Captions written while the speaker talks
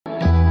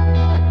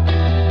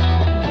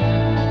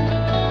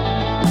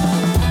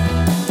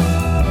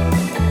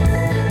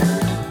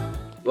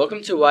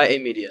Welcome to YA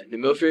Media, New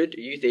Milford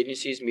Youth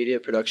Agency's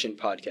media production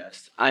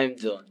podcast. I am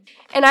Dylan.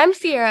 And I'm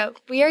Sierra.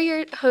 We are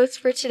your hosts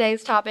for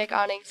today's topic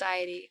on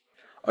anxiety.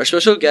 Our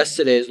special guest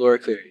today is Laura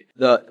Cleary,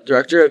 the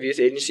Director of Youth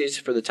Agencies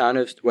for the town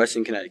of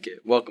Weston,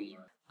 Connecticut. Welcome,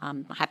 Laura.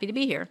 I'm happy to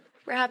be here.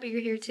 We're happy you're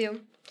here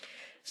too.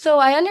 So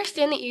I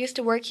understand that you used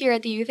to work here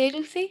at the Youth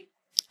Agency?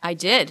 I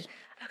did.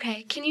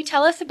 Okay, can you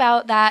tell us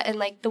about that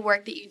and the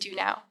work that you do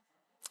now?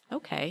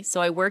 Okay,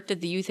 so I worked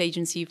at the Youth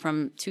Agency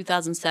from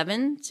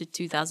 2007 to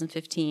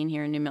 2015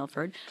 here in New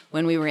Milford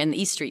when we were in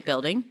the East Street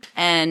building.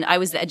 And I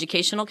was the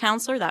educational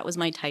counselor. That was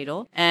my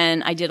title.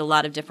 And I did a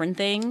lot of different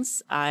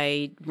things.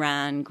 I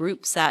ran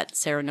groups at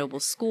Sarah Noble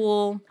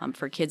School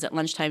for kids at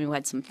lunchtime who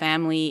had some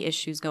family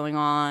issues going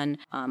on.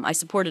 I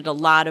supported a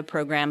lot of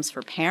programs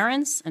for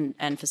parents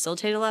and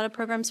facilitated a lot of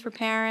programs for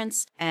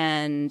parents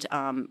and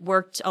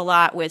worked a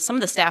lot with some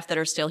of the staff that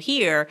are still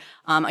here.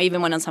 I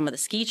even went on some of the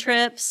ski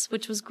trips,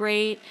 which was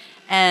great.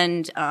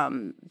 And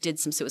did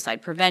some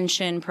suicide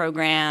prevention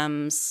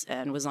programs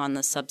and was on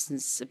the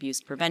Substance Abuse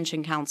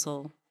Prevention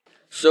Council.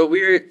 So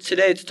we're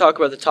today to talk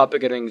about the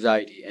topic of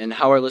anxiety and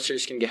how our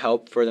listeners can get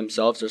help for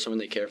themselves or someone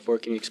they care for.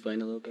 Can you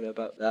explain a little bit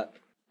about that?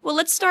 Well,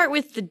 let's start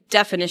with the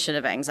definition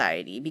of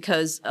anxiety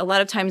because a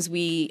lot of times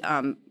we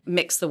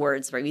mix the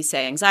words, right? We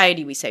say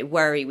anxiety, we say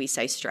worry, we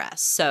say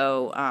stress.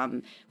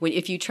 So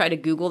if you try to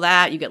Google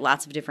that, you get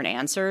lots of different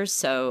answers.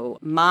 So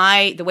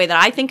the way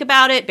that I think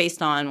about it,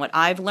 based on what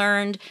I've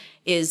learned,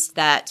 is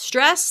that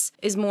stress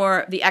is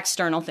more the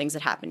external things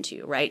that happen to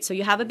you, right? So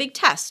you have a big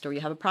test or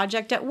you have a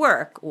project at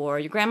work or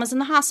your grandma's in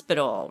the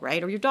hospital,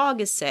 right? Or your dog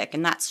is sick,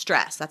 and that's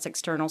stress. That's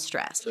external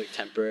stress. So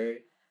temporary?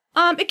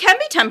 It can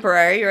be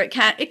temporary or it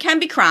can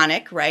be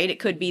chronic, right? It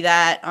could be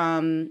that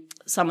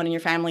someone in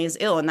your family is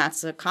ill and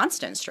that's a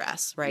constant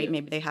stress, right? Yeah.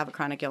 Maybe they have a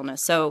chronic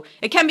illness. So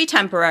it can be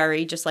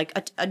temporary, just like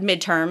a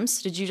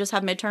midterms. Did you just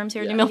have midterms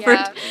here in New Milford?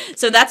 Yeah.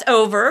 So that's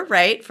over,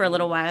 right? For a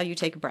little while, you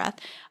take a breath.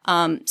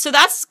 So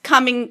that's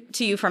coming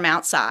to you from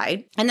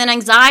outside. And then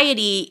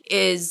anxiety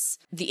is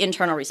the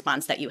internal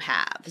response that you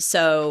have.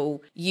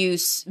 So you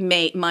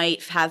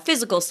might have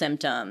physical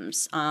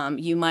symptoms.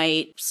 You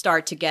might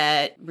start to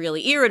get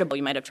really irritable.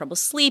 You might have trouble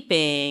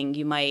sleeping.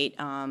 You might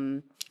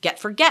get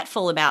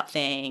forgetful about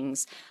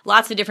things.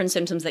 Lots of different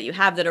symptoms that you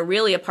have that are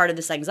really a part of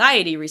this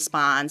anxiety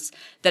response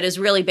that is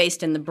really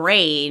based in the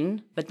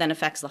brain, but then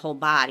affects the whole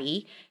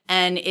body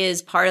and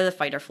is part of the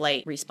fight or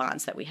flight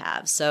response that we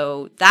have.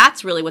 So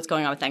that's really what's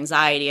going on with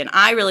anxiety. And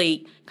I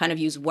really kind of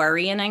use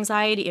worry and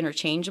anxiety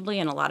interchangeably,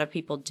 and a lot of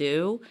people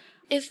do.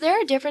 Is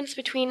there a difference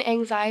between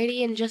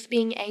anxiety and just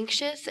being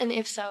anxious? And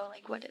if so,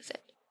 what is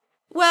it?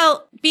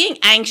 Well, being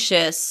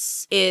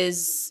anxious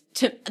is,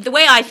 the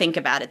way I think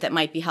about it that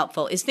might be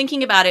helpful is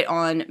thinking about it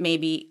on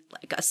maybe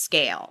a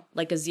scale,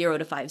 like a 0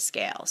 to 5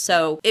 scale.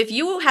 So if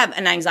you have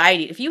an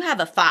anxiety, if you have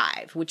a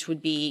 5, which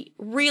would be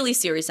really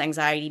serious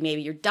anxiety,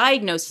 maybe you're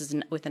diagnosed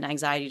with an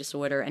anxiety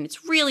disorder and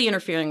it's really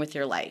interfering with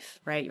your life,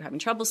 right? You're having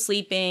trouble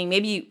sleeping,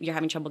 maybe you're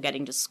having trouble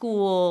getting to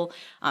school,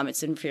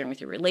 it's interfering with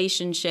your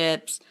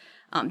relationships.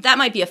 That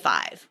might be a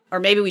 5, or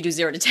maybe we do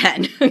 0 to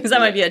 10, because that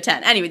might be a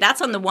 10. Anyway,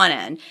 that's on the one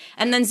end.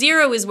 And then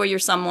 0 is where you're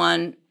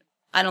someone,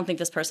 I don't think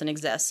this person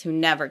exists, who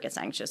never gets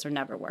anxious or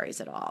never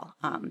worries at all.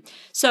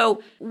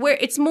 So where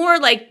it's more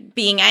like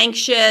being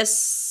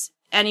anxious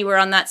anywhere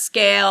on that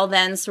scale,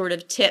 then sort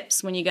of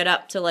tips when you get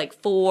up to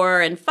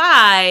 4 and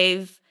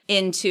 5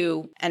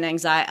 into an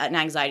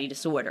anxiety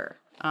disorder.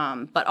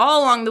 But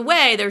all along the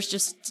way, there's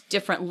just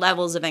different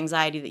levels of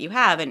anxiety that you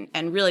have.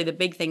 And really the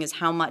big thing is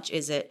how much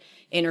is it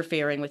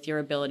interfering with your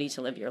ability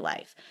to live your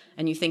life.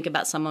 And you think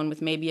about someone with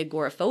maybe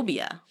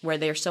agoraphobia, where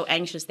they're so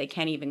anxious they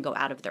can't even go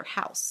out of their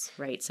house,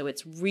 right? So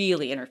it's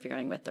really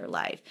interfering with their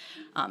life.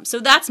 So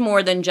that's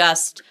more than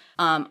just,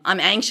 I'm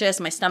anxious,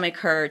 my stomach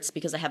hurts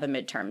because I have a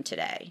midterm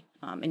today.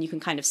 And you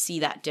can kind of see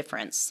that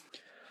difference.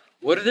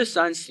 What are the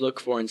signs to look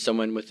for in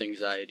someone with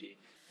anxiety?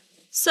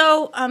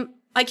 So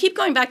I keep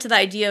going back to the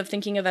idea of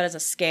thinking of it as a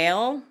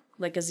scale,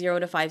 like a 0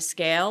 to 5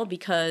 scale,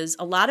 because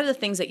a lot of the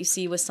things that you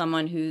see with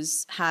someone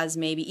has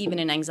maybe even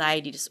an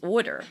anxiety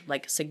disorder,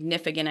 like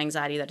significant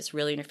anxiety that is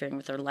really interfering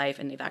with their life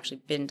and they've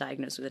actually been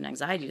diagnosed with an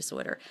anxiety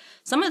disorder.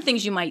 Some of the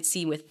things you might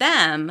see with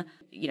them,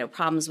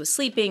 problems with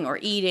sleeping or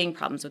eating,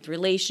 problems with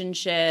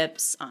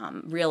relationships,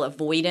 real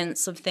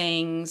avoidance of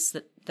things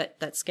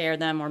that scare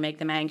them or make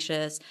them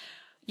anxious.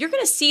 You're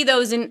going to see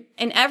those in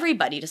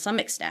everybody to some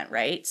extent,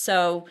 right?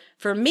 So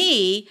for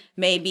me,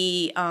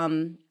 maybe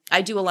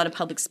I do a lot of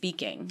public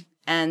speaking.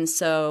 And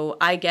so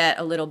I get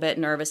a little bit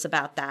nervous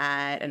about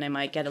that, and I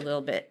might get a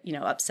little bit,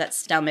 upset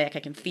stomach.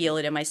 I can feel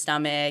it in my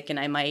stomach, and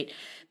I might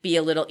be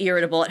a little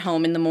irritable at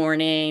home in the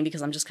morning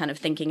because I'm just kind of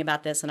thinking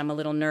about this and I'm a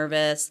little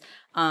nervous.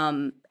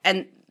 And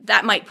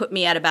that might put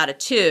me at about a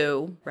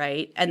 2,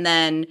 right? And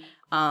then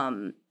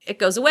it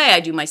goes away. I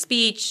do my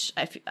speech.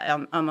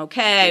 I'm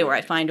okay, or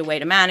I find a way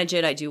to manage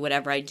it. I do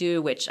whatever I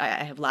do, which I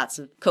have lots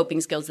of coping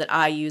skills that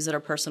I use that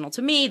are personal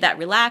to me, that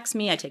relax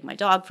me. I take my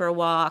dog for a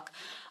walk.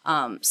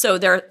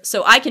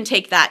 So I can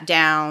take that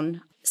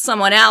down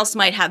someone else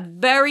might have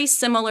very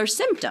similar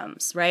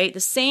symptoms, right? The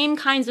same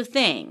kinds of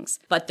things,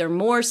 but they're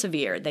more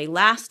severe. They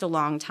last a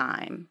long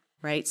time,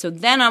 right? So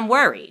then I'm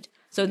worried.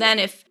 So then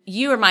if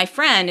you are my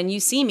friend and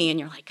you see me and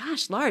you're like,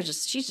 gosh, Laura,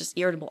 she's just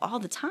irritable all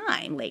the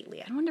time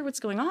lately. I wonder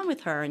what's going on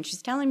with her. And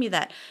she's telling me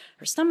that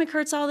her stomach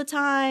hurts all the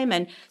time.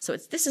 And so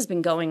this has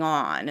been going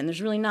on and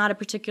there's really not a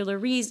particular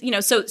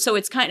reason, so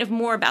it's kind of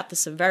more about the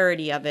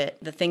severity of it,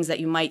 the things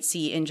that you might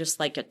see in just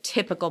like a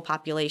typical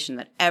population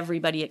that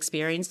everybody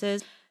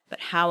experiences. But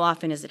how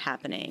often is it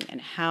happening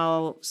and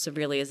how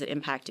severely is it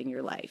impacting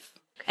your life?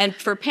 And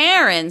for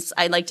parents,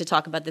 I like to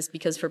talk about this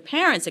because for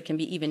parents, it can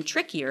be even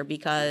trickier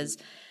because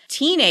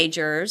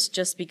teenagers,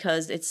 just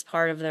because it's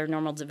part of their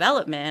normal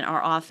development,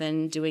 are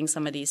often doing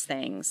some of these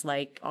things,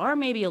 like are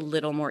maybe a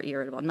little more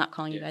irritable. I'm not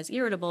calling you guys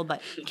irritable,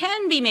 but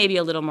can be maybe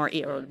a little more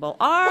irritable,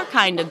 are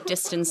kind of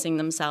distancing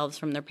themselves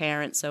from their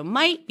parents, so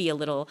might be a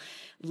little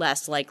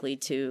less likely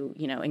to,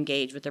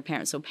 engage with their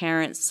parents. So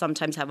parents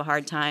sometimes have a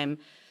hard time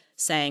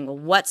saying, well,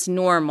 what's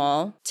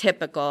normal,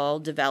 typical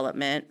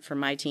development for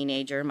my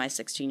teenager, my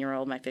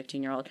 16-year-old, my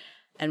 15-year-old,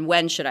 and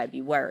when should I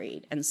be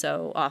worried? And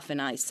so often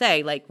I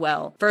say,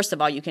 well, first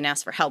of all, you can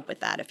ask for help with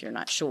that if you're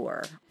not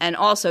sure. And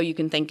also you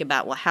can think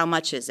about, well, how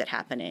much is it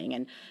happening?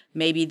 And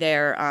maybe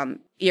they're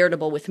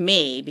irritable with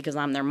me because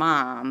I'm their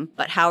mom,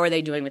 but how are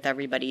they doing with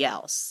everybody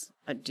else?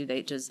 Are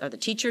the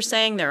teachers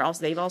saying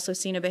they've also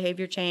seen a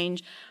behavior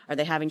change? Are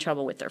they having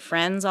trouble with their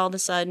friends all of a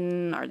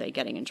sudden? Are they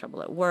getting in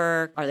trouble at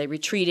work? Are they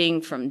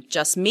retreating from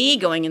just me,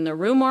 going in the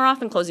room more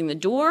often, closing the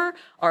door?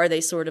 Or are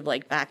they sort of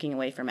like backing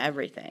away from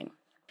everything?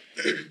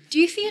 Do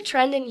you see a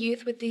trend in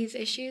youth with these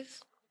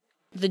issues?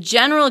 The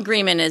general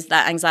agreement is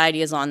that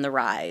anxiety is on the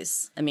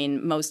rise. I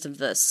mean, most of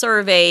the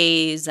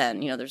surveys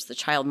and, there's the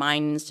Child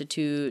Mind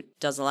Institute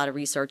does a lot of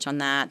research on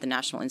that, the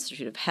National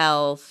Institute of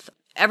Health.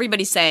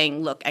 Everybody's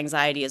saying, look,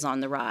 anxiety is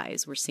on the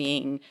rise. We're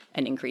seeing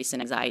an increase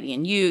in anxiety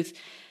in youth.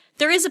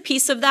 There is a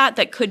piece of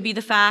that could be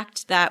the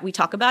fact that we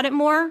talk about it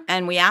more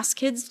and we ask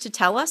kids to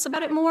tell us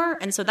about it more.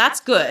 And so that's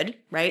good,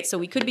 right? So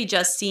we could be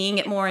just seeing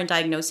it more and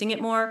diagnosing it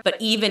more. But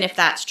even if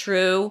that's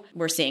true,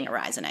 we're seeing a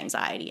rise in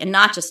anxiety, and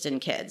not just in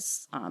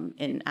kids,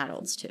 in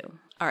adults too.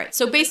 All right.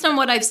 So based on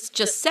what I've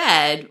just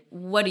said,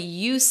 what do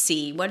you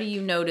see? What do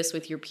you notice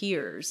with your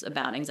peers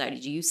about anxiety?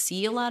 Do you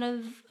see a lot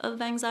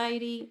of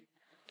anxiety?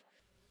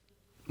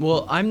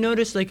 Well, I've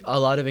noticed a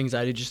lot of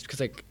anxiety just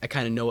because I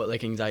kind of know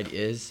what anxiety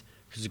is.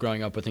 Because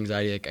growing up with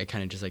anxiety, I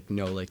kind of just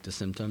know the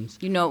symptoms.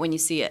 You know it when you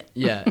see it.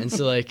 Yeah, and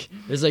so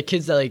there's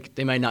kids that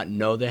they might not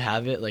know they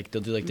have it. They'll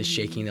do the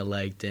shaking the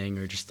leg thing,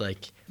 or just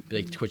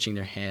twitching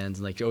their hands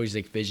and always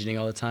fidgeting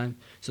all the time.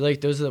 So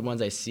those are the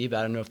ones I see, but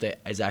I don't know if they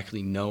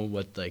exactly know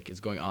what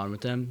is going on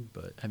with them.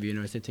 But have you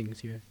noticed anything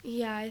here?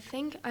 Yeah, I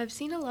think I've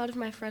seen a lot of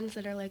my friends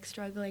that are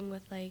struggling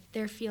with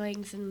their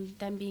feelings and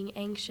them being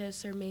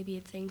anxious, or maybe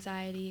it's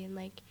anxiety and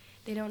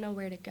they don't know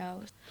where to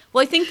go.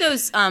 Well, I think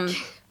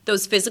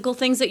those physical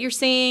things that you're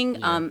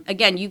seeing,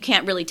 again, you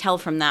can't really tell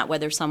from that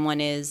whether someone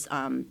is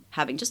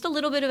having just a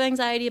little bit of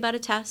anxiety about a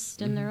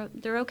test and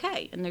they're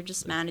okay and they're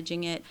just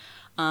managing it,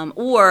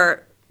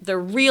 or they're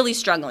really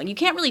struggling. You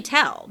can't really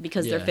tell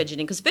because they're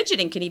fidgeting, because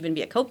fidgeting can even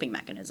be a coping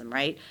mechanism,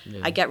 right?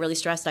 Yeah. I get really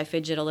stressed, I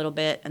fidget a little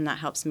bit, and that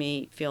helps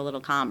me feel a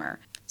little calmer.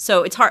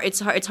 So it's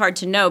hard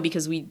to know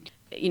because we,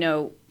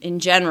 in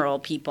general,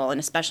 people, and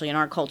especially in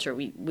our culture,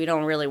 we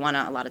don't really want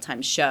to a lot of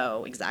times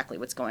show exactly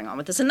what's going on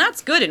with us. And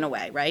that's good in a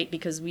way, right?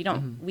 Because we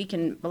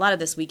can, a lot of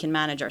this we can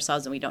manage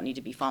ourselves and we don't need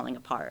to be falling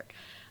apart.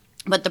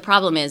 But the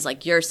problem is,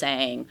 you're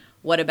saying,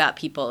 what about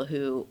people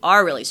who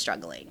are really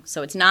struggling?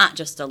 So it's not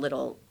just a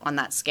little on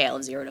that scale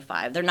of 0 to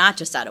 5. They're not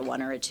just at a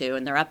 1 or a 2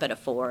 and they're up at a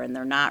 4 and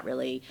they're not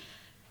really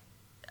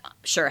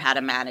sure how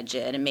to manage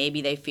it. And maybe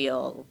they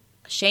feel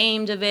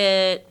ashamed of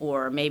it,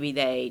 or maybe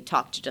they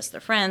talk to just their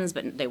friends,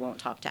 but they won't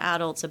talk to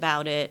adults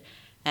about it.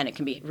 And it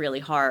can be really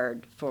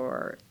hard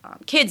for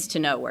kids to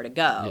know where to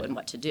go and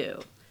what to do.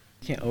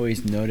 You can't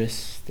always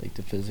notice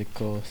the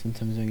physical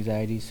symptoms of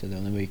anxiety, so the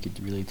only way you could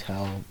really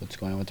tell what's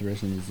going on with the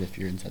person is if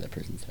you're inside that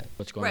person's head.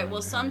 What's going on? Right.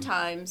 Well,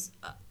 sometimes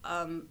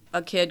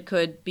a kid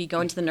could be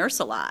going to the nurse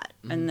a lot,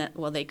 and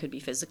they could be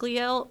physically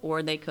ill,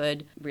 or they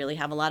could really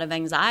have a lot of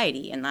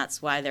anxiety, and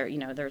that's why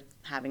they're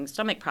having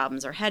stomach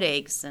problems or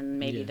headaches, and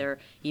maybe they're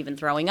even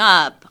throwing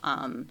up.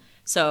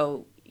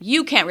 So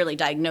you can't really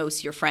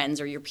diagnose your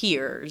friends or your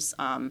peers,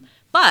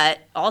 but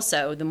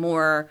also the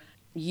more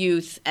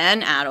youth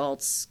and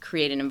adults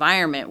create an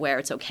environment where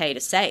it's okay to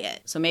say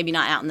it. So maybe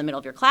not out in the middle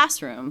of your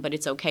classroom, but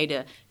it's okay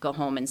to go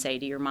home and say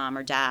to your mom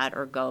or dad,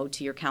 or go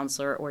to your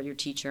counselor or your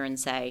teacher and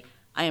say,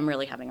 I am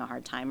really having a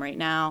hard time right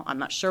now. I'm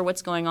not sure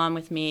what's going on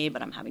with me,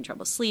 but I'm having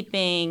trouble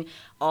sleeping.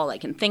 All I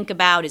can think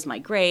about is my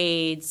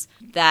grades.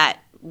 That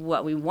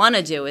what we want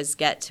to do is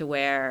get to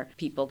where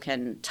people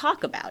can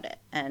talk about it,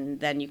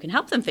 and then you can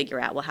help them figure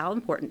out, well, how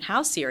important,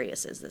 how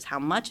serious is this? How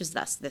much is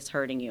this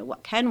hurting you?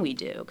 What can we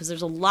do? Because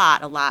there's a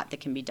lot that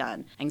can be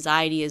done.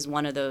 Anxiety is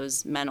one of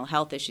those mental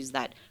health issues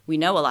that we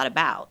know a lot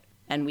about,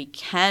 and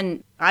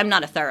I'm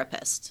not a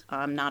therapist.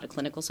 I'm not a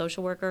clinical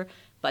social worker,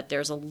 but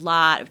there's a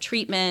lot of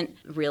treatment.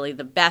 Really,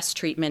 the best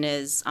treatment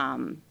is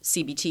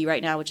CBT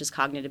right now, which is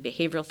cognitive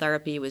behavioral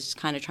therapy, which is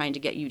kind of trying to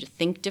get you to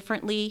think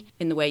differently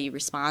in the way you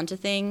respond to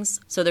things.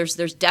 So there's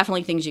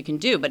definitely things you can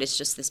do, but it's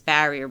just this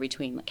barrier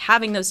between like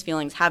having those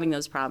feelings, having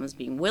those problems,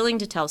 being willing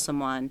to tell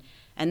someone,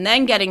 and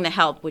then getting the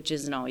help, which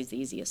isn't always the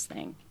easiest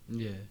thing.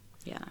 Yeah.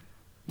 Yeah.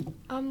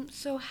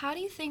 So how do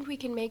you think we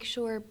can make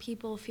sure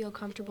people feel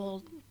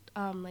comfortable,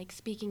 like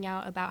speaking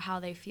out about how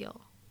they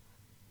feel?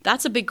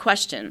 That's a big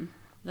question.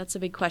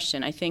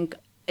 I think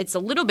it's a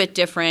little bit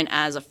different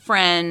as a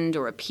friend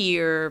or a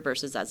peer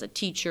versus as a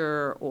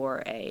teacher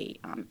or a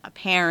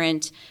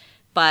parent.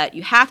 But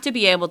you have to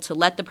be able to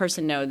let the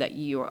person know that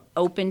you're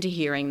open to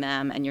hearing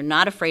them and you're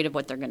not afraid of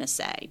what they're going to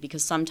say.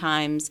 Because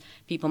sometimes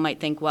people might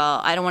think,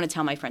 well, I don't want to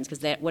tell my friends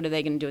because what are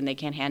they going to do and they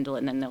can't handle it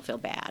and then they'll feel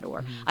bad.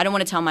 Or I don't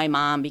want to tell my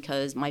mom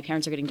because my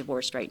parents are getting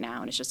divorced right now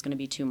and it's just going to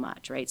be too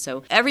much, right?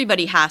 So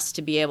everybody has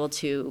to be able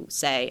to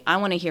say, I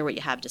want to hear what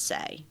you have to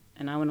say.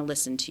 And I want to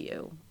listen to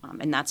you,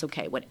 and that's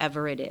okay,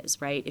 whatever it is,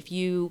 right? If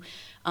you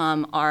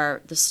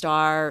are the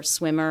star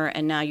swimmer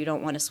and now you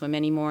don't want to swim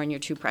anymore and you're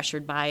too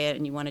pressured by it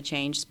and you want to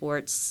change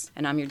sports,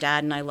 and I'm your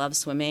dad and I love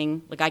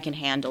swimming, like I can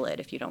handle it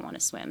if you don't want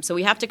to swim. So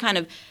we have to kind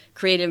of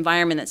create an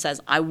environment that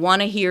says, I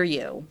want to hear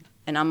you,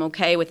 and I'm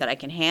okay with it. I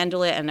can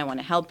handle it, and I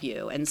want to help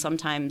you. And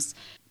sometimes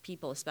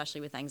people,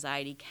 especially with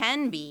anxiety,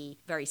 can be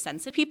very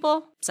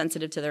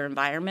sensitive to their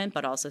environment,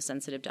 but also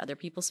sensitive to other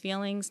people's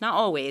feelings. Not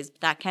always,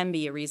 but that can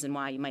be a reason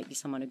why you might be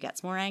someone who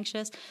gets more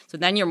anxious. So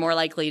then you're more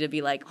likely to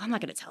be like, oh, I'm not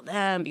going to tell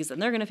them because then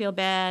they're going to feel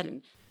bad.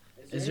 And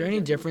Is there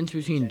any difference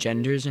between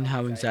genders and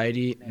how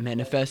anxiety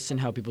manifests and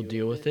how people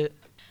deal with it?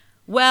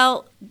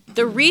 well,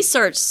 the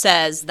research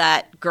says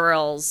that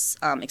girls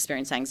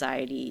experience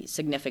anxiety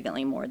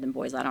significantly more than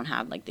boys. I don't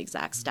have like the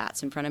exact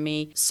stats in front of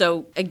me.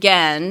 So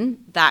again,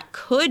 that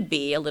could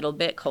be a little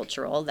bit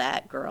cultural,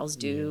 that girls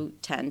do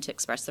tend to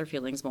express their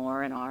feelings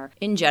more and are,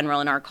 in general,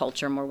 in our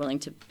culture, more willing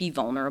to be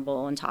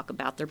vulnerable and talk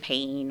about their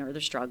pain or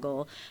their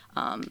struggle.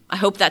 I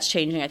hope that's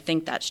changing. I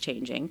think that's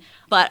changing.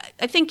 But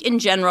I think in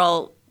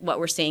general, what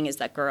we're seeing is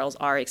that girls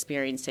are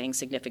experiencing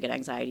significant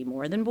anxiety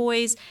more than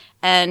boys.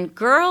 And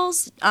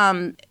girls,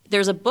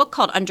 there's a book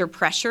called Under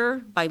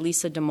Pressure by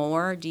Lisa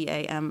Damour,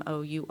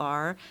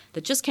 Damour,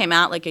 that just came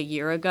out like a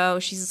year ago.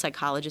 She's a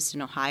psychologist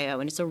in Ohio,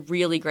 and it's a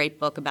really great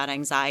book about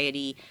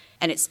anxiety,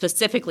 and it's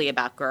specifically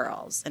about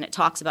girls. And it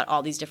talks about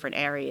all these different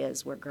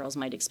areas where girls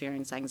might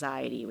experience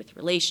anxiety with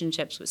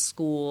relationships, with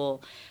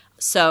school.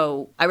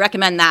 So I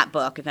recommend that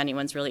book if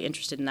anyone's really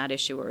interested in that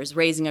issue, or is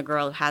raising a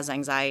girl who has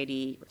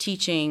anxiety,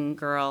 teaching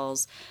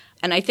girls.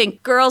 And I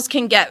think girls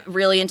can get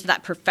really into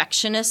that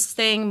perfectionist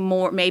thing,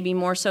 maybe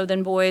more so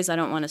than boys. I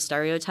don't want to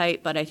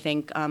stereotype, but I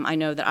think I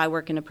know that I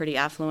work in a pretty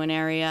affluent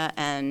area,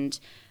 and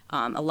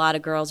a lot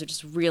of girls are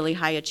just really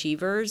high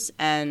achievers,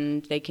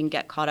 and they can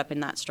get caught up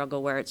in that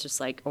struggle where it's just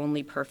like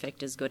only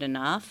perfect is good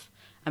enough.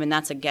 I mean,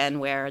 that's, again,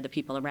 where the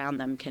people around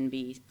them can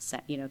be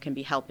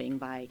helping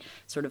by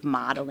sort of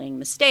modeling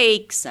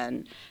mistakes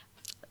and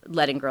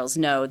letting girls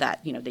know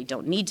that, they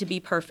don't need to be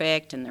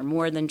perfect and they're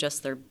more than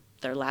just their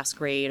last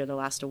grade or their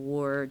last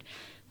award.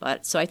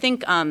 But so I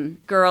think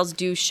girls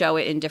do show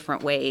it in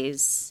different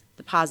ways.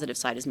 The positive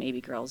side is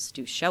maybe girls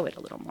do show it a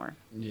little more.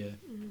 Yeah.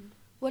 Mm-hmm.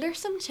 What are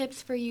some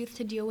tips for youth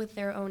to deal with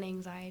their own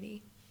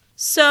anxiety?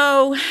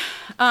 So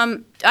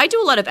I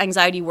do a lot of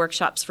anxiety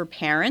workshops for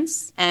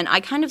parents, and I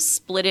kind of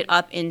split it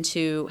up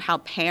into how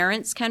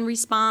parents can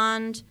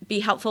be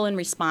helpful in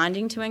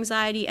responding to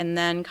anxiety, and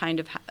then kind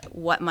of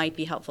what might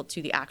be helpful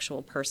to the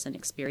actual person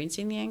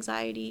experiencing the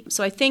anxiety.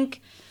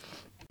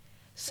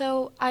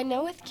 So I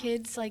know with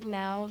kids like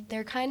now,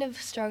 they're kind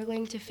of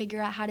struggling to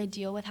figure out how to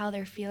deal with how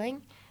they're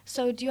feeling.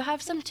 So do you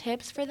have some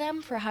tips for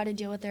them for how to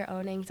deal with their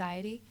own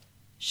anxiety?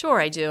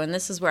 Sure, I do, and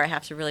this is where I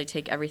have to really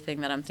take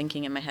everything that I'm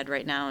thinking in my head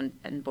right now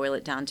and boil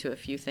it down to a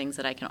few things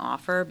that I can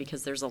offer,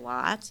 because there's a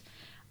lot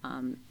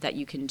that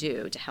you can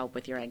do to help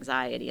with your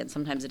anxiety, and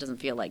sometimes it doesn't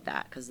feel like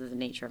that because the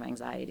nature of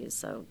anxiety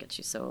gets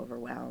you so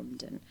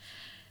overwhelmed. And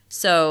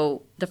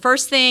so the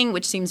first thing,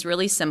 which seems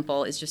really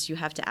simple, is just you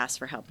have to ask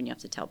for help, and you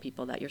have to tell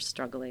people that you're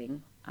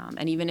struggling.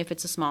 And even if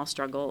it's a small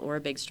struggle or a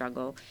big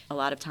struggle, a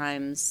lot of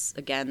times,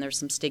 again, there's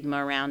some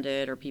stigma around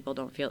it, or people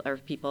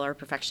are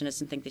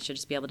perfectionists and think they should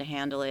just be able to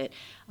handle it,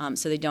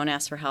 so they don't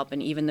ask for help,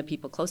 and even the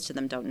people close to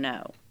them don't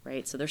know,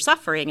 right? So they're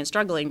suffering and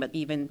struggling, but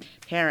even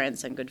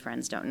parents and good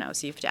friends don't know,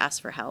 so you have to ask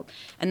for help.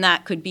 And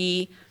that could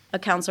be a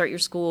counselor at your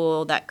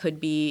school, that could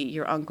be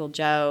your Uncle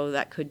Joe,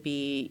 that could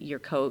be your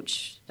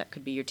coach, that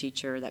could be your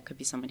teacher, that could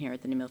be someone here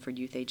at the New Milford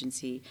Youth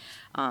Agency.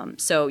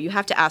 So you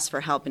have to ask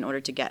for help in order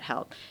to get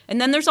help.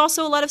 And then there's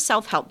also a lot of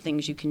self-help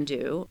things you can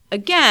do.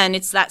 Again,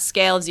 it's that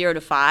scale of 0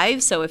 to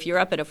 5. So if you're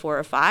up at a 4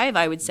 or 5,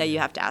 I would say you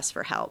have to ask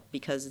for help,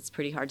 because it's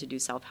pretty hard to do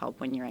self-help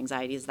when your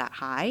anxiety is that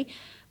high.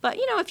 But,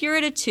 if you're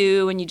at a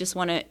 2 and you just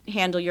want to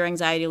handle your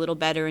anxiety a little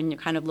better, and you're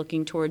kind of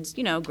looking towards,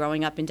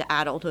 growing up into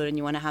adulthood, and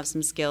you want to have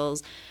some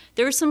skills,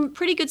 there's some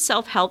pretty good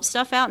self-help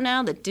stuff out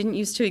now that didn't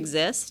used to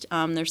exist.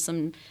 There's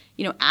some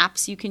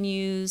apps you can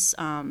use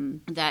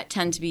that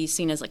tend to be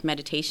seen as like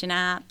meditation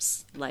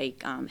apps, like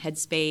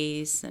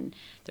Headspace, and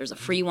there's a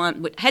free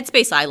one.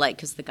 Headspace I like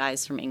because the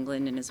guy's from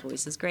England and his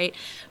voice is great,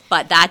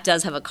 but that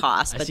does have a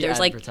cost. But there's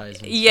like,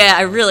 yeah,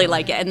 I really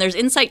like it. And there's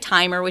Insight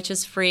Timer, which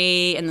is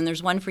free, and then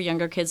there's one for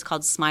younger kids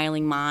called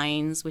Smiling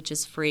Minds, which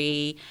is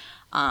free.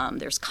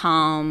 There's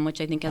Calm, which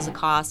I think has a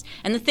cost.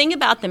 And the thing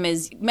about them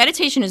is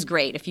meditation is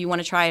great. If you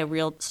want to try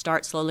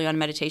start slowly on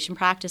meditation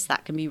practice,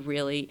 that can be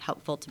really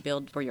helpful to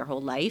build for your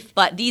whole life.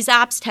 But these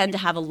apps tend to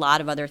have a lot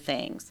of other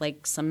things,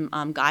 like some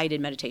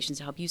guided meditations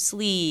to help you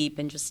sleep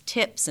and just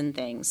tips and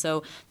things.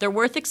 So they're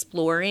worth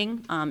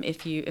exploring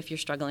if you're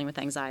struggling with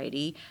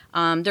anxiety.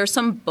 There's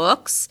some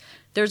books.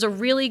 There's a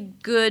really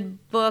good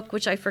book,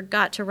 which I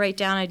forgot to write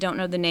down. I don't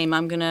know the name.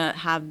 I'm going to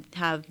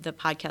have the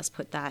podcast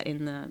put that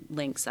in the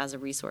links as a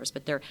resource.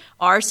 But there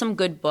are some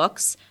good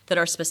books that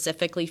are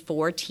specifically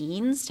for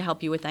teens to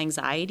help you with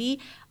anxiety.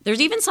 There's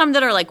even some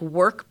that are like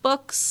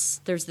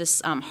workbooks. There's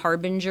this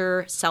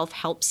Harbinger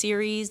self-help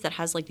series that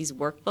has like these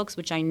workbooks,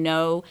 which I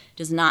know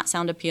does not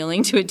sound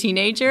appealing to a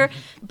teenager,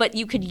 but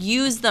you could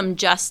use them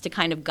just to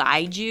kind of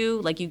guide you.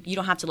 Like you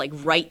don't have to like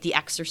write the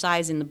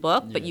exercise in the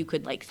book, but you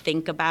could like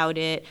think about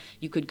it.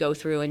 You could go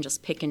through and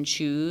just pick and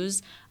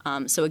choose.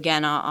 So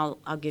again, I'll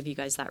give you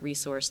guys that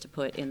resource to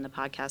put in the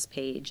podcast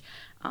page.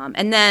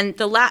 And then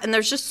and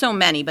there's just so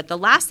many, but the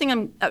last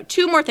thing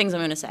two more things I'm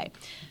going to say.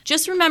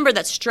 Just remember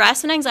that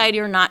stress and anxiety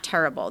are not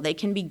terrible. They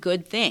can be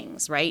good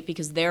things, right?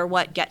 Because they're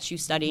what gets you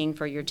studying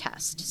for your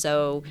test.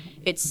 So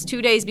it's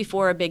 2 days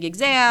before a big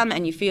exam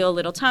and you feel a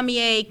little tummy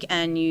ache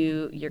and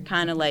you're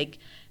kind of like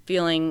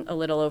feeling a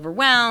little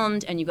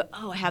overwhelmed and you go,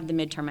 oh, I have the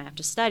midterm, I have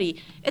to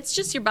study. It's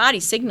just your body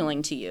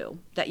signaling to you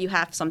that you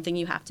have something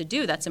you have to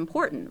do that's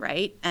important,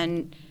 right?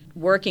 And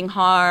working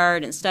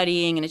hard and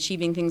studying and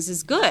achieving things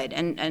is good,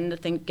 and the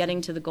thing, getting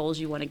to the goals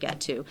you want to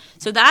get to.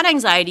 So that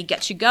anxiety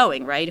gets you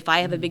going, right? If I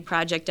have a big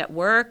project at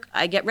work,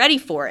 I get ready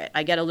for it.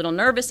 I get a little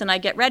nervous and I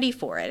get ready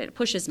for it. It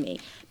pushes me.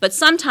 But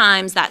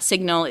sometimes that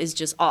signal is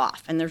just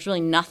off and there's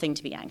really nothing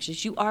to be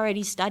anxious. You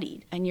already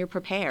studied and you're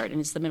prepared and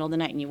it's the middle of the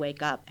night and you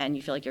wake up and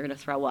you feel like you're going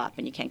to throw up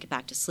and you can't get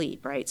back to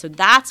sleep, right? So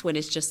that's when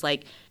it's just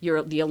like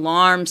the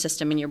alarm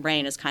system in your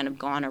brain has kind of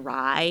gone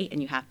awry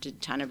and you have to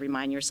kind of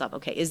remind yourself,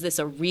 okay, is this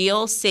a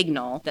real signal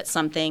that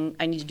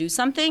I need to do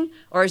something,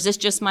 or is this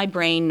just my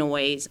brain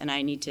noise and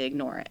I need to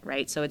ignore it,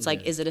 right? So it's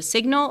like, is it a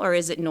signal or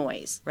is it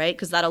noise, right?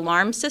 Because that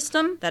alarm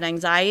system, that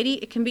anxiety,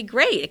 it can be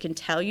great. It can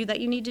tell you that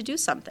you need to do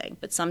something,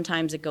 but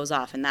sometimes it goes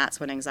off and that's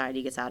when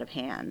anxiety gets out of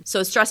hand.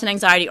 So stress and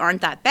anxiety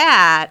aren't that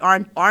bad,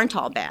 aren't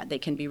all bad. They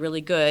can be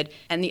really good.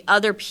 And the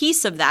other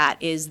piece of that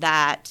is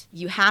that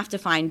you have to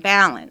find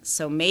balance.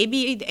 So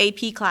maybe the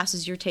AP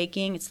classes you're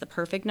taking, it's the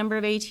perfect number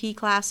of AP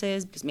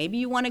classes because maybe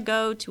you want to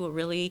go to a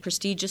really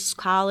prestigious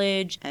college,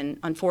 and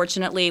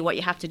unfortunately what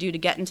you have to do to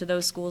get into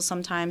those schools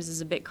sometimes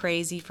is a bit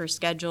crazy for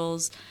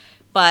schedules,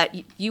 but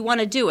you want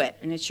to do it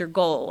and it's your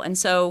goal. And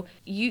so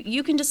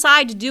you can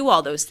decide to do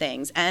all those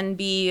things and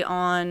be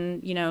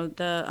on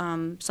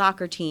the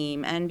soccer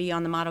team and be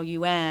on the Model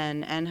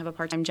UN and have a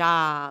part-time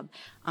job,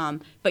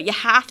 but you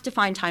have to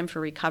find time for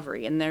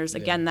recovery. And there's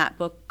again that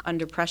book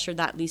Under Pressure,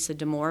 that Lisa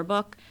D'Amour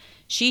book.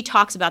 She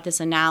talks about this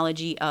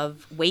analogy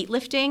of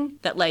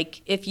weightlifting, that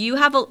like if you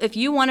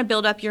want to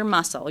build up your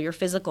muscle, your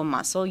physical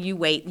muscle,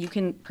 you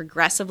can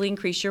progressively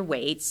increase your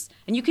weights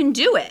and you can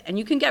do it and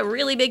you can get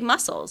really big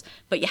muscles,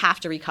 but you have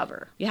to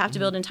recover. You have to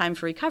build in time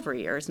for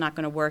recovery or it's not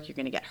going to work. You're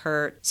going to get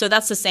hurt. So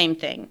that's the same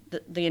thing.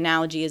 The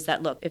analogy is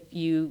that, look, if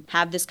you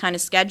have this kind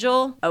of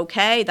schedule,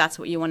 okay, that's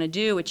what you want to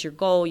do. It's your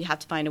goal. You have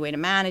to find a way to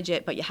manage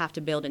it, but you have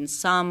to build in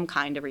some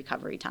kind of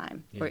recovery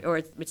time or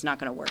it's not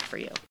going to work for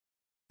you.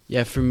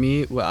 Yeah, for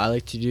me, what I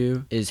like to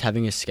do is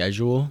having a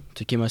schedule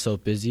to keep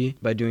myself busy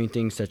by doing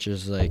things such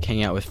as like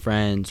hanging out with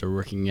friends or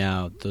working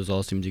out. Those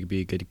all seem to be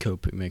a good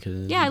coping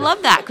mechanism. Yeah, I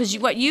love that because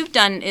what you've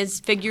done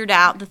is figured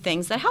out the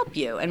things that help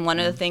you. And one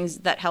of the things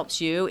that helps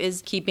you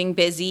is keeping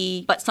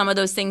busy. But some of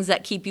those things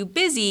that keep you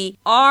busy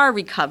are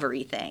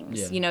recovery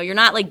things. Yeah. You're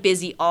not like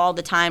busy all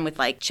the time with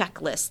like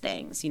checklist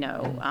things. You're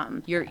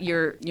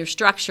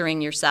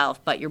structuring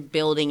yourself, but you're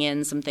building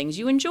in some things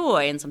you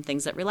enjoy and some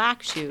things that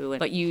relax you.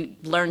 But you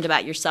learned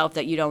about yourself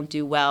that you don't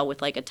do well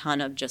with like a ton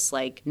of just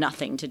like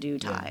nothing to do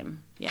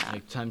time. Yeah.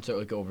 Like time to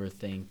like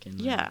overthink and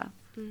yeah.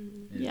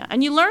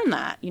 And you learn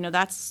that.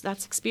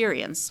 That's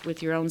experience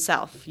with your own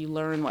self. You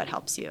learn what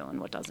helps you and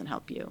what doesn't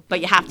help you.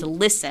 But you have to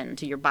listen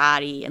to your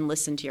body and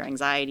listen to your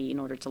anxiety in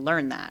order to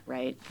learn that,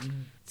 right?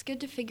 It's good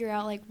to figure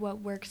out like what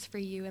works for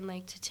you and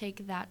like to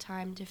take that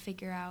time to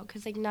figure out,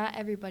 because like not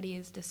everybody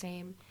is the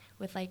same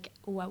with like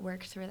what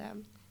works for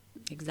them.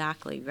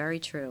 Exactly. Very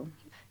true.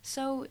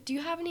 So, do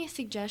you have any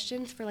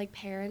suggestions for like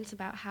parents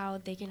about how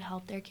they can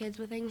help their kids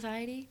with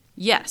anxiety?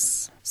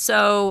 Yes.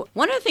 So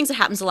one of the things that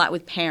happens a lot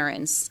with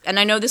parents, and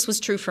I know this was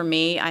true for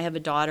me, I have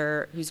a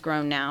daughter who's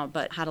grown now,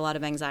 but had a lot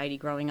of anxiety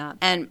growing up.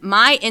 And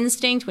my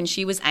instinct when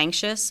she was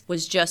anxious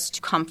was just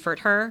to comfort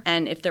her.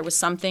 And if there was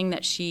something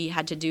that she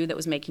had to do that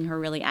was making her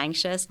really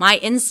anxious, my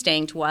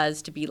instinct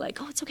was to be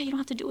like, oh, it's okay, you don't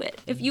have to do it.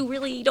 If you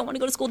really don't want to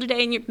go to school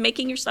today and you're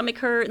making your stomach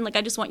hurt, and like,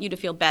 I just want you to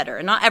feel better.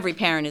 And not every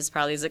parent is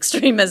probably as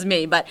extreme as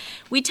me, but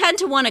we tend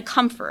to want to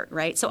comfort,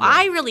 right? So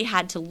I really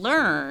had to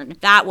learn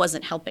that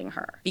wasn't helping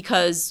her,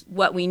 because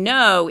what we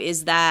know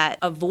is that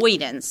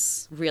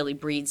avoidance really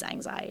breeds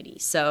anxiety.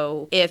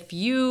 So if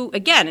you,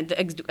 again,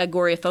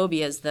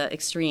 agoraphobia is the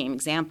extreme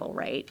example,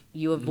 right?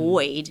 You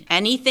avoid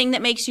anything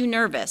that makes you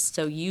nervous,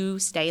 so you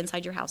stay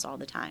inside your house all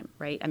the time,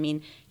 right? I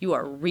mean, you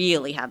are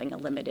really having a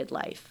limited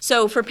life.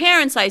 So for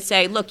parents, I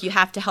say, look, you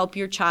have to help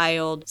your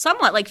child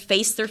somewhat like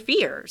face their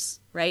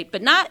fears, right?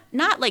 But not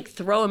like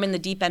throw them in the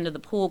deep end of the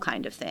pool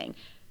kind of thing.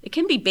 It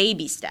can be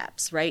baby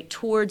steps, right,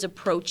 towards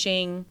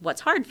approaching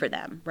what's hard for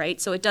them, right?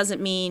 So it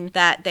doesn't mean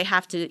that they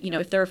have to,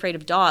 if they're afraid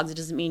of dogs, it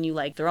doesn't mean you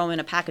like throw them in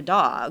a pack of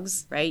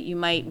dogs, right? You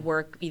might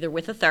work either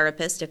with a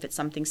therapist if it's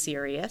something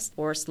serious,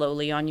 or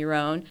slowly on your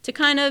own to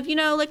kind of,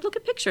 like look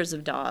at pictures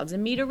of dogs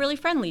and meet a really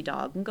friendly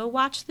dog and go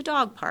watch the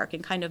dog park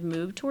and kind of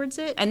move towards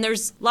it. And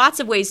there's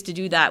lots of ways to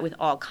do that with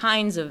all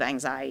kinds of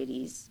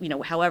anxieties,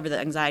 however the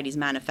anxiety is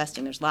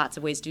manifesting, there's lots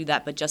of ways to do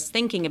that. But just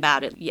thinking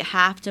about it, you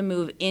have to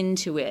move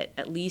into it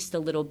at least a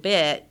little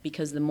bit,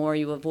 because the more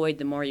you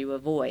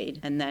avoid,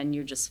 and then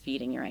you're just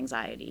feeding your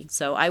anxiety.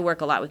 So I work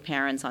a lot with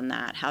parents on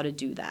that, how to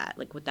do that,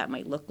 like what that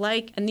might look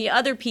like. And the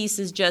other piece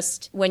is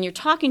just when you're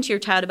talking to your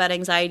child about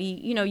anxiety,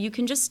 you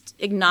can just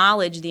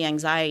acknowledge the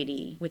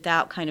anxiety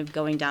without kind of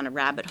going down a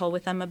rabbit hole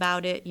with them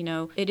about it.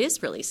 It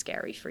is really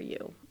scary for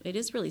you. It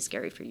is really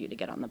scary for you to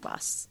get on the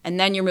bus. And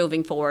then you're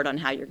moving forward on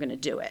how you're going to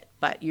do it.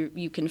 But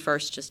you can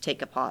first just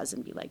take a pause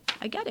and be like,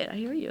 I get it. I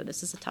hear you.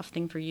 This is a tough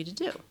thing for you to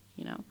do.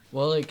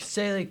 Well, like,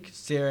 say, like,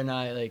 Sarah and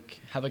I, like,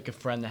 have, like, a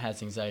friend that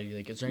has anxiety.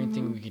 Like, is there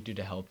anything we could do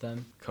to help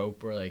them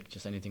cope, or, like,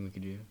 just anything we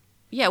could do?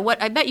 Yeah,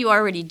 I bet you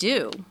already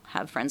do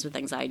have friends with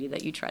anxiety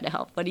that you try to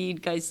help. What do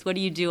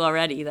you do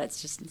already that's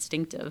just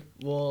instinctive?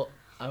 Well,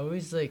 I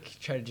always, like,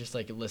 try to just,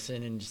 like,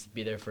 listen and just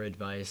be there for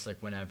advice,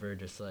 like, whenever.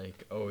 Just,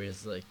 like,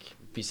 always, like,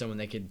 be someone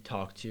they could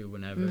talk to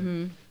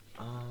whenever.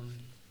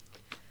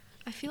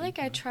 I feel like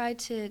I try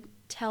to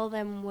tell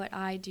them what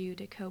I do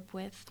to cope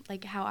with,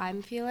 like, how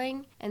I'm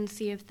feeling, and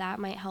see if that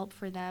might help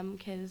for them,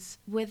 because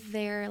with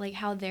their, like,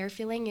 how they're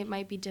feeling, it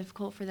might be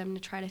difficult for them to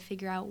try to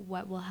figure out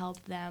what will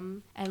help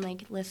them and,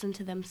 like, listen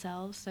to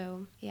themselves.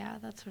 So, yeah,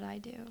 that's what I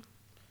do.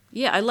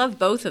 Yeah, I love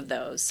both of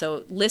those.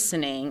 So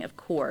listening, of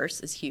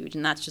course, is huge,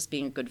 and that's just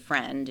being a good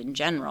friend in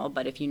general.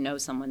 But if you know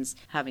someone's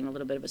having a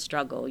little bit of a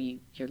struggle,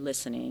 you're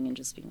listening and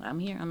just being like, I'm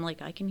here. I'm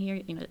like, I can hear,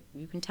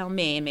 you can tell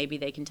me, and maybe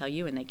they can tell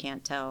you, and they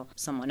can't tell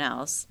someone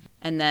else.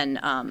 And then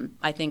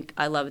I think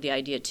I love the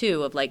idea,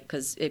 too, of, like,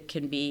 because it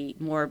can be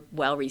more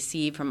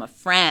well-received from a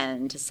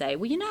friend to say,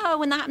 well,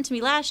 when that happened to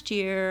me last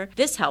year,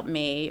 this helped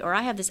me, or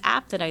I have this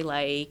app that I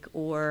like,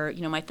 or,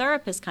 my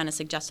therapist kind of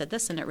suggested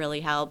this and it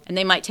really helped. And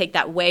they might take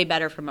that way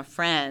better from a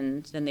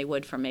friend than they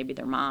would from maybe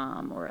their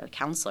mom or a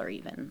counselor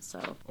even.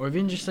 So, or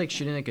even just, like,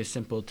 shooting, like, a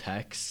simple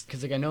text.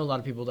 Because, like, I know a lot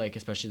of people, like,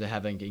 especially that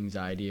have, like,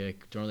 anxiety,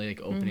 like, don't really,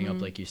 like, opening up,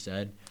 like you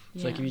said.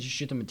 So, like, if you just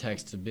shoot them a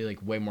text, it'd be, like,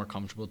 way more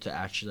comfortable to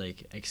actually,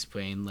 like,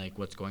 explain, like,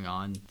 what's going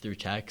on through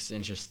text, and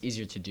it's just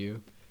easier to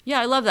do. Yeah,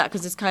 I love that,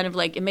 because it's kind of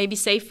like, it may be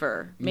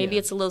safer. Maybe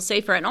it's a little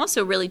safer. And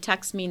also really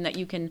texts mean that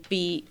you can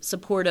be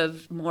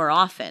supportive more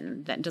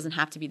often. That doesn't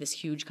have to be this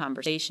huge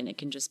conversation. It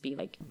can just be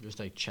like,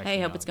 checking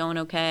hey, hope out. it's going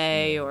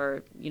okay. Yeah.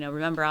 Or,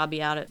 remember, I'll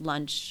be out at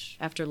lunch.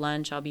 After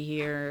lunch, I'll be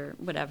here,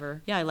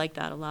 whatever. Yeah, I like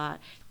that a lot.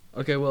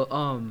 Okay,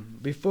 well,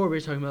 before we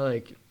were talking about,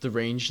 like, the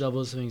range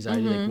levels of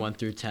anxiety, like, 1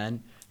 through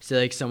 10.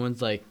 Say, like,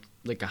 someone's, like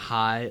a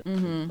high,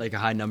 like a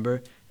high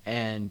number,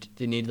 and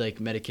they need, like,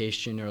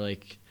 medication, or,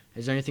 like,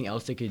 is there anything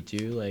else they could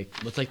do? Like,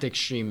 what's, like, the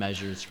extreme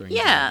measures for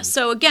anxiety? Yeah,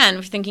 so again,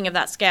 we're thinking of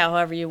that scale,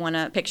 however you want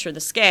to picture the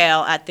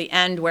scale, at the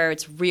end where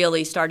it's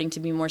really starting to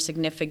be more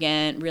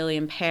significant, really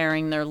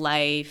impairing their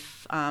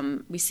life.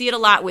 We see it a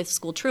lot with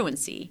school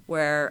truancy,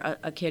 where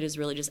a kid is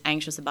really just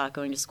anxious about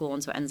going to school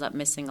and so ends up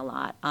missing a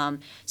lot.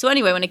 So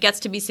anyway, when it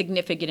gets to be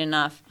significant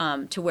enough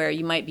to where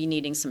you might be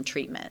needing some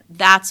treatment,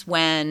 that's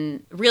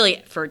when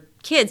really for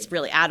kids,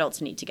 really adults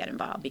need to get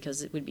involved,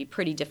 because it would be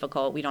pretty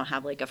difficult. We don't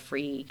have like a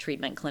free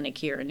treatment clinic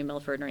here in New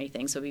Milford or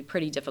anything, so it would be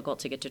pretty difficult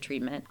to get to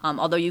treatment.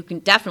 Although you can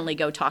definitely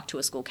go talk to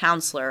a school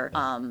counselor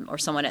or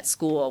someone at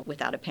school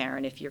without a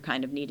parent if you're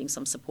kind of needing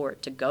some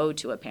support to go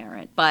to a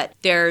parent. But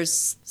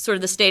there's sort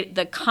of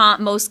the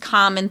most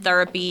common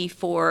therapy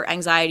for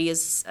anxiety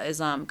is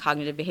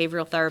cognitive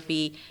behavioral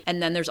therapy,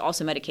 and then there's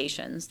also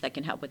medications that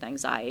can help with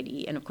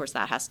anxiety. And of course,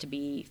 that has to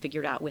be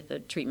figured out with a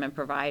treatment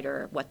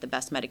provider, what the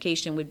best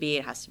medication would be.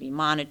 It has to be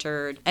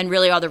monitored. And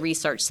really all the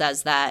research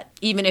says that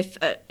even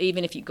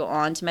if you go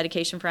on to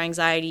medication for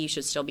anxiety, you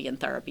should still be in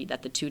therapy,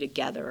 that the two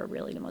together are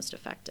really the most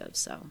effective.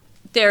 So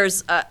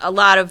there's a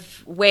lot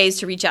of ways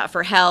to reach out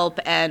for help,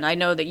 and I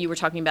know that you were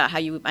talking about how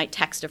you might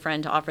text a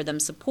friend to offer them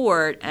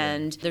support,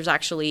 and there's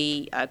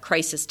actually a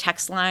crisis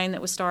text line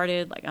that was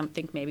started, like I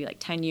think maybe like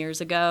 10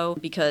 years ago,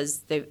 because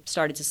they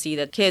started to see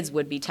that kids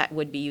would be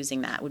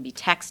using that, would be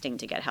texting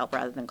to get help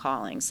rather than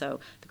calling. So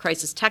the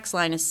crisis text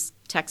line is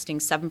texting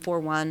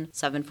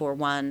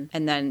 741-741,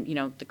 and then,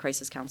 the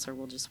crisis counselor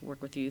will just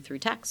work with you through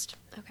text.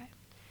 Okay.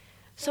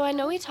 So I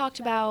know we talked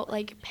about,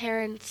 like,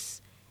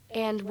 parents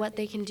and what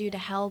they can do to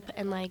help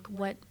and, like,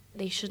 what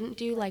they shouldn't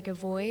do, like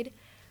avoid.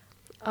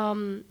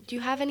 Do you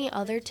have any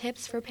other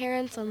tips for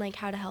parents on, like,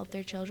 how to help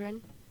their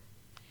children?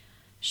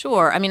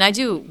 Sure. I mean, I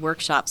do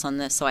workshops on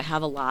this, so I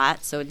have a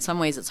lot. So in some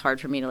ways it's hard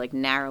for me to like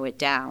narrow it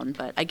down.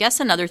 But I guess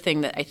another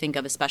thing that I think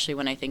of, especially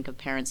when I think of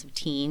parents of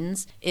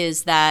teens,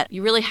 is that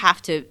you really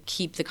have to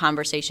keep the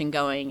conversation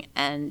going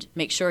and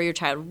make sure your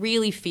child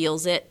really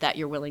feels it, that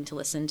you're willing to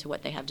listen to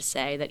what they have to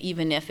say, that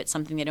even if it's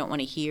something they don't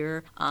want to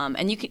hear.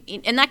 And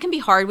that can be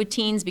hard with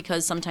teens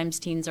because sometimes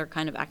teens are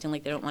kind of acting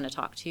like they don't want to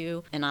talk to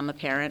you. And I'm a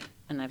parent,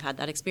 and I've had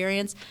that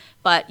experience,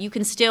 but you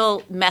can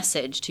still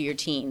message to your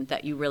teen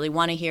that you really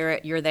want to hear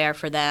it, you're there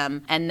for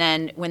them, and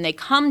then when they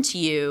come to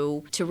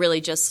you, to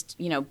really just,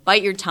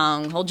 bite your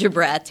tongue, hold your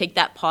breath, take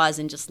that pause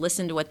and just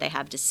listen to what they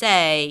have to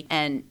say.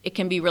 And it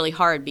can be really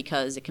hard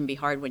because it can be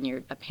hard when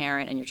you're a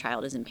parent and your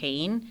child is in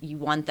pain. You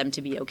want them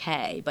to be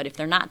okay, but if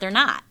they're not, they're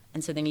not.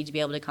 And so they need to be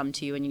able to come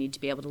to you, and you need to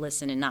be able to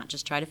listen and not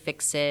just try to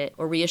fix it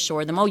or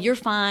reassure them, oh, you're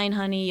fine,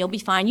 honey, you'll be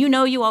fine.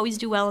 You always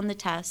do well in the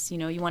tests. You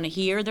want to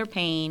hear their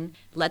pain,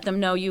 let them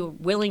know you're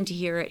willing to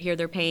hear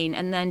their pain,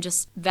 and then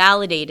just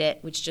validate it,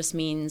 which just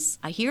means,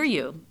 I hear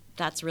you.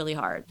 That's really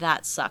hard.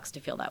 That sucks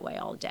to feel that way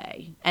all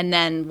day. And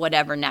then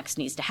whatever next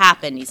needs to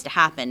happen.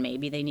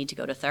 Maybe they need to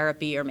go to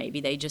therapy, or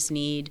maybe they just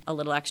need a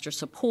little extra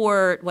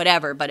support,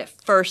 whatever. But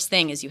first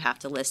thing is you have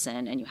to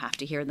listen, and you have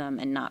to hear them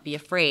and not be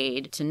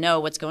afraid to know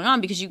what's going on,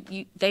 because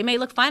they may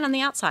look fine on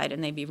the outside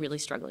and they be really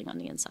struggling on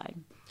the inside.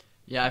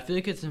 Yeah, I feel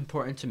like it's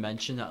important to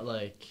mention that,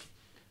 like,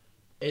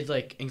 it's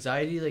like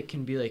anxiety, like,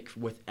 can be like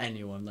with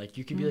anyone. Like,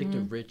 you could be like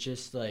the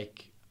richest,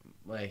 like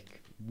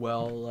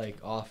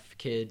off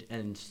kid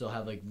and still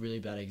have like really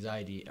bad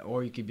anxiety,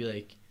 or you could be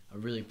like a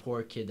really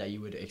poor kid that you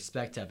would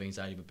expect to have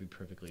anxiety but be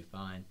perfectly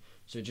fine.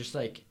 So just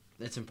like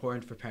it's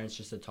important for parents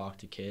just to talk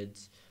to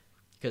kids,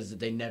 because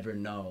they never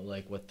know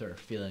like what they're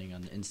feeling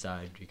on the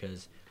inside,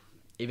 because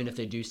even if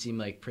they do seem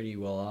like pretty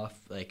well off,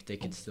 like they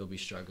could still be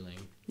struggling.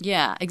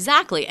 Yeah,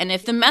 exactly. And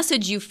if the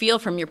message you feel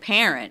from your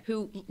parent,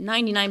 who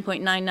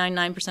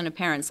 99.999% of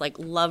parents like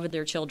love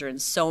their children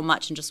so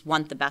much and just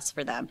want the best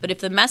for them. But if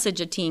the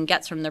message a teen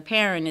gets from their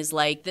parent is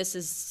like, this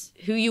is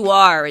who you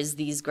are, is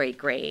these great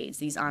grades,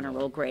 these honor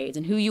roll grades,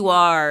 and who you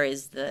are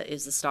is the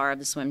star of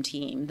the swim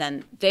team,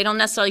 then they don't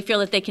necessarily feel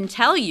that they can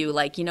tell you,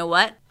 like, you know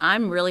what,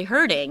 I'm really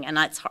hurting, and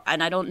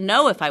I don't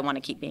know if I want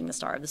to keep being the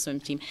star of the swim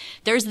team.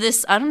 There's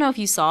this, I don't know if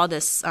you saw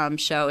this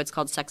show, it's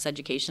called Sex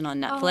Education on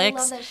Netflix. Oh, I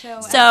love that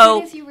show.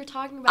 So You were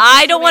talking about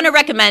I don't want to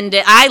recommend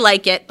it. I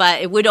like it,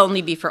 but it would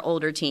only be for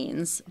older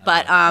teens.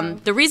 But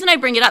the reason I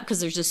bring it up,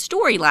 because there's a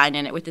storyline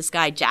in it with this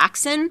guy,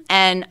 Jackson.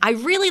 And I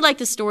really like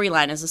the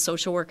storyline as a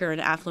social worker in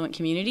an affluent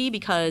community,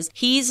 because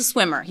he's a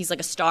swimmer. He's like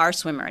a star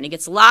swimmer, and he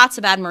gets lots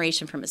of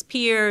admiration from his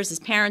peers. His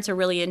parents are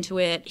really into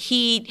it.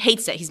 He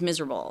hates it. He's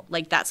miserable.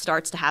 Like, that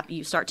starts to happen.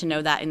 You start to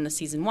know that in the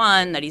season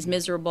 1, that he's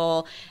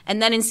miserable.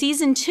 And then in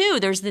season 2,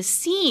 there's this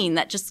scene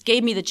that just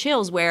gave me the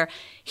chills, where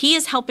he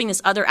is helping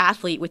this other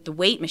athlete with the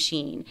weight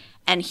machine,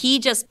 and he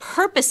just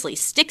purposely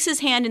sticks his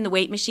hand in the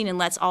weight machine and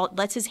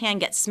lets his hand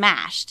get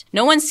smashed.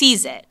 No one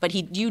sees it, but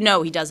he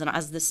does it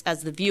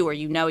as the viewer.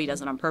 He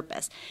does it on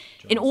purpose.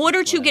 In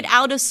order to get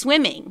out of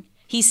swimming,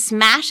 he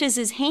smashes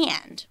his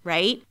hand,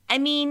 right? I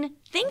mean,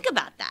 think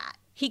about that.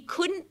 He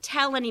couldn't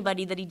tell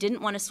anybody that he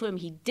didn't want to swim.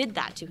 He did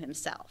that to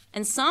himself.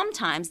 And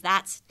sometimes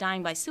that's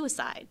dying by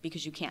suicide,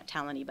 because you can't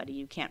tell anybody.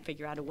 You can't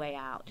figure out a way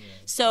out. Yeah.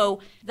 So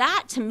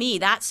that, to me,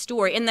 that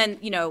story, and then,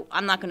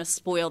 I'm not going to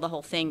spoil the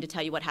whole thing to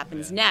tell you what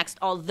happens next,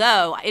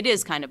 although it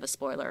is kind of a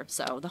spoiler.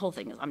 So the whole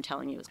thing, I'm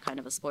telling you, is kind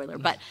of a spoiler.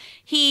 But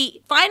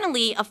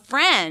a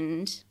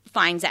friend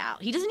finds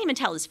out. He doesn't even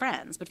tell his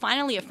friends, but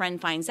finally a friend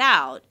finds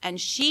out,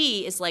 and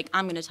she is like,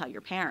 I'm going to tell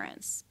your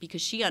parents,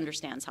 because she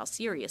understands how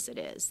serious it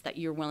is. That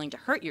you're willing to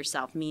hurt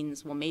yourself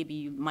means, well, maybe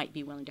you might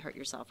be willing to hurt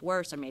yourself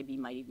worse, or maybe you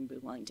might even be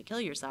willing to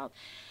kill yourself.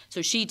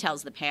 So she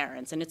tells the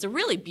parents, and it's a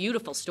really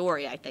beautiful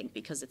story, I think,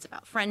 because it's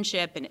about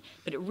friendship,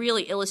 but it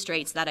really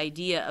illustrates that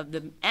idea of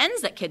the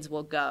ends that kids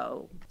will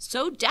go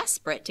so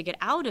desperate to get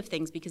out of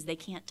things because they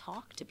can't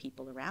talk to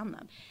people around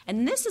them.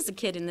 And this is a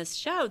kid in this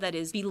show that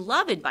is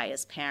beloved by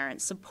his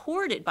parents,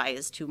 supported by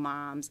his 2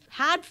 moms,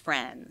 had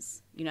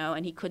friends,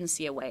 and he couldn't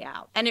see a way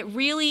out. And it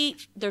really,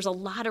 there's a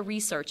lot of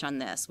research on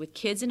this with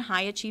kids in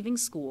high achieving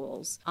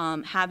schools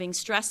having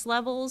stress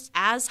levels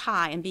as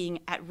high and being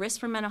at risk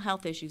for mental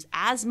health issues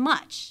as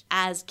much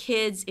as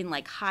kids in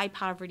like high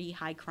poverty,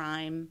 high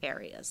crime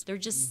areas. They're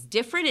just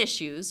different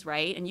issues,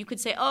 right? And you could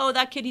say, oh,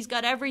 that kid, he's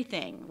got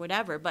everything,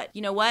 whatever. But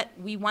you know what?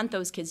 We want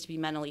those kids to be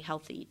mentally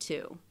healthy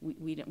too.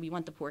 We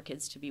want the poor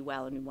kids to be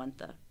well, and we want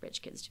the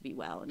rich kids to be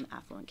well, and the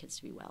affluent kids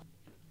to be well.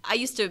 I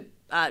used to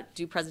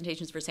do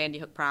presentations for Sandy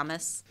Hook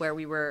Promise where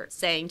we were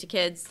saying to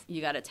kids,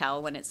 you got to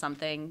tell when it's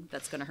something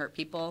that's going to hurt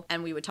people.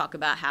 And we would talk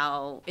about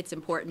how it's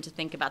important to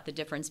think about the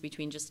difference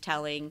between just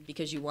telling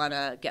because you want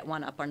to get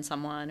one up on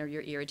someone or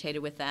you're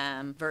irritated with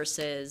them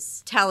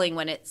versus telling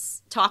when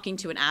it's talking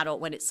to an adult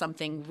when it's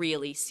something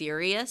really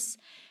serious.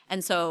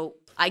 And so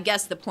I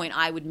guess the point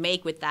I would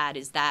make with that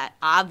is that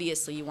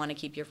obviously you want to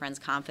keep your friend's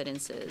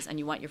confidences and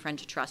you want your friend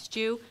to trust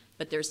you.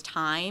 But there's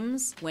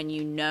times when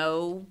you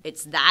know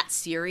it's that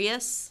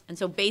serious. And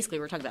so basically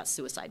we're talking about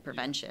suicide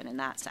prevention in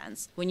that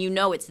sense. When you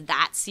know it's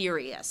that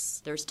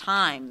serious, there's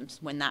times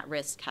when that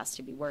risk has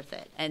to be worth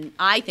it. And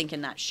I think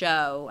in that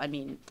show, I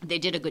mean, they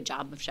did a good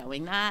job of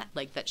showing that.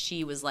 Like that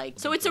she was like,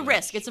 so it's a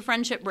risk. It's a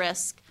friendship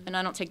risk. And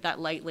I don't take that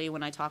lightly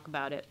when I talk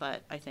about it.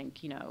 But I think,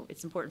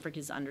 it's important for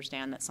kids to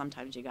understand that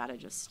sometimes you got to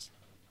just...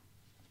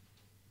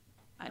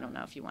 I don't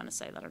know if you want to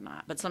say that or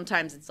not. But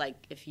sometimes it's like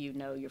if you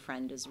know your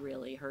friend is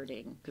really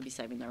hurting, could be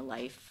saving their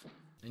life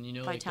And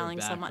by like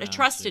telling someone, a background,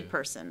 trusted too.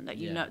 person that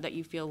you know that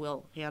you feel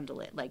will handle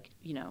it. Like,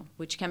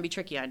 which can be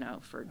tricky, I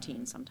know, for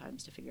teens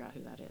sometimes to figure out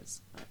who that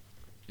is. But.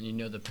 And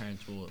the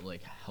parents will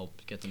like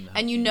help get them to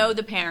help And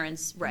the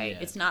parents, right. Yeah.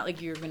 It's not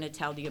like you're going to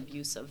tell the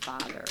abusive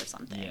father or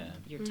something. Yeah.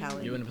 You're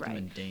telling, You wouldn't put them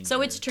right. in danger.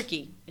 So it's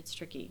tricky. It's a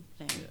tricky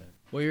thing. Yeah.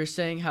 Well, you were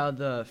saying how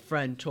the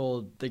friend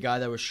told the guy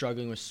that was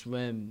struggling with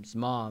swim's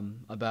mom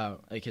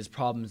about like his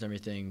problems and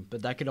everything,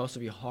 but that could also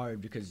be hard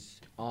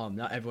because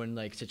not everyone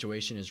like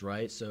situation is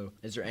right. So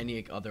is there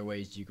any other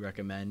ways you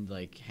recommend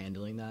like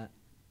handling that?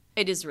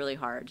 It is really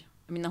hard.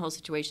 I mean, the whole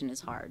situation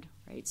is hard,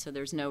 right? So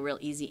there's no real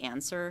easy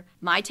answer.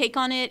 My take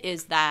on it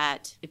is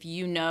that if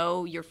you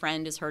know your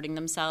friend is hurting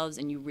themselves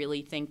and you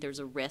really think there's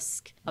a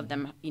risk of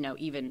them,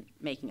 even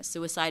making a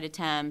suicide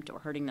attempt or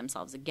hurting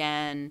themselves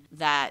again,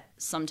 that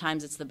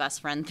sometimes it's the best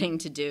friend thing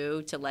to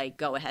do to like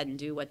go ahead and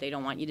do what they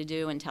don't want you to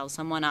do and tell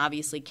someone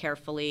obviously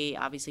carefully,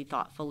 obviously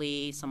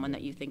thoughtfully, someone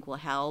that you think will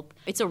help.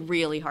 It's a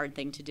really hard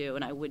thing to do,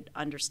 and I would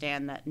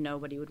understand that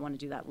nobody would want to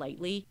do that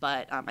lightly,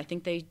 but I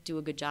think they do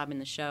a good job in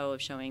the show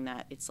of showing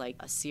that it's like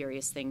a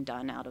serious thing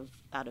done out of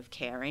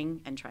caring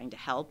and trying to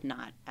help,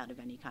 not out of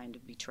any kind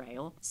of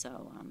betrayal.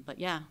 So, but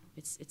yeah,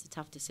 it's a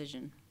tough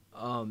decision.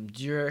 Do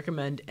you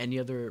recommend any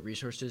other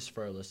resources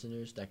for our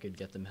listeners that could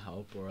get them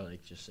help or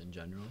like just in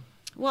general?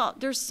 Well,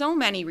 there's so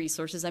many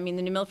resources. I mean,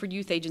 the New Milford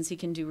Youth Agency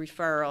can do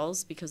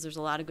referrals because there's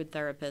a lot of good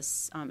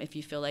therapists if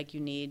you feel like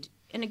you need.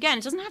 And again,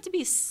 it doesn't have to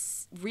be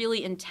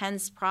really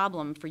intense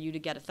problem for you to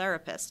get a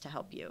therapist to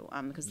help you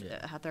because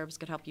a therapist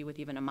could help you with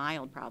even a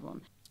mild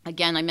problem.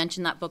 Again, I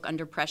mentioned that book,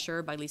 Under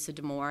Pressure, by Lisa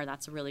D'Amour.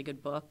 That's a really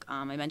good book.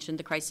 I mentioned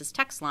the crisis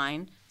text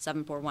line,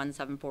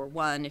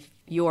 741-741. If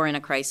you're in a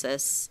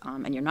crisis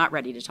and you're not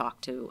ready to talk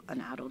to an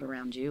adult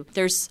around you,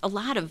 there's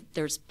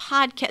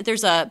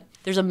podcast.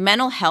 There's a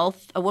mental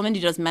health, a woman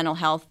who does mental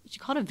health. Did you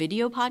call it a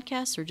video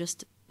podcast or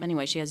just...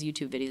 Anyway, she has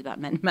YouTube videos about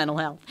mental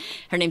health.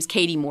 Her name's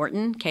Katie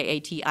Morton,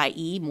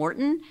 Katie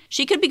Morton.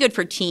 She could be good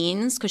for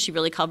teens because she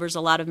really covers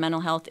a lot of mental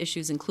health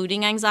issues,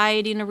 including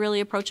anxiety, in a really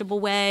approachable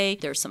way.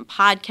 There's some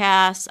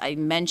podcasts. I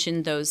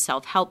mentioned those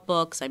self-help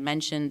books. I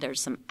mentioned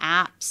there's some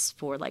apps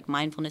for like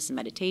mindfulness and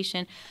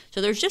meditation. So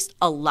there's just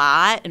a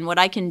lot. And what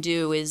I can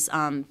do is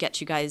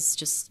get you guys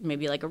just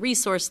maybe like a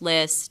resource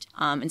list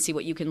and see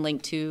what you can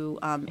link to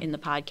in the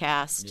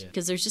podcast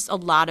because there's just a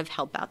lot of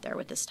help out there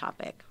with this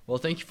topic. Well,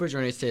 thank you for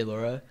joining us today,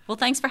 Laura. Well,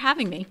 thanks for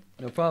having me.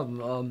 No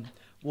problem.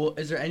 Well,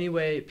 is there any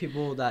way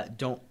people that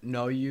don't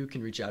know you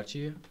can reach out to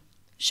you?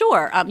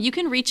 Sure. You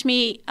can reach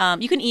me.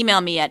 You can email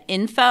me at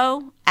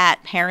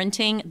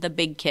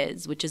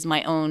info@parentingthebigkids, which is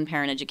my own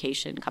parent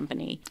education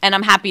company. And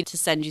I'm happy to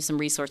send you some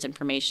resource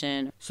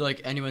information. So like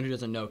anyone who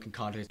doesn't know can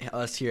contact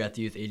us here at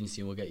the Youth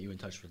Agency and we'll get you in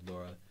touch with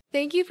Laura.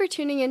 Thank you for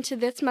tuning into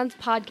this month's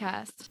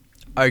podcast.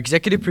 Our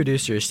executive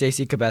producer is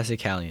Stacey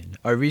Kabasik-Callion.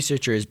 Our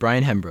researcher is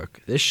Brian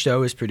Hembrook. This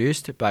show is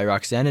produced by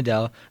Roxanne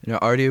Adele, and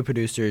our audio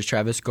producer is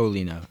Travis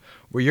Golino.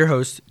 We're your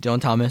hosts,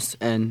 Dylan Thomas,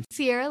 and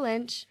Sierra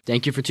Lynch.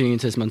 thank you for tuning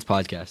into this month's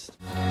podcast.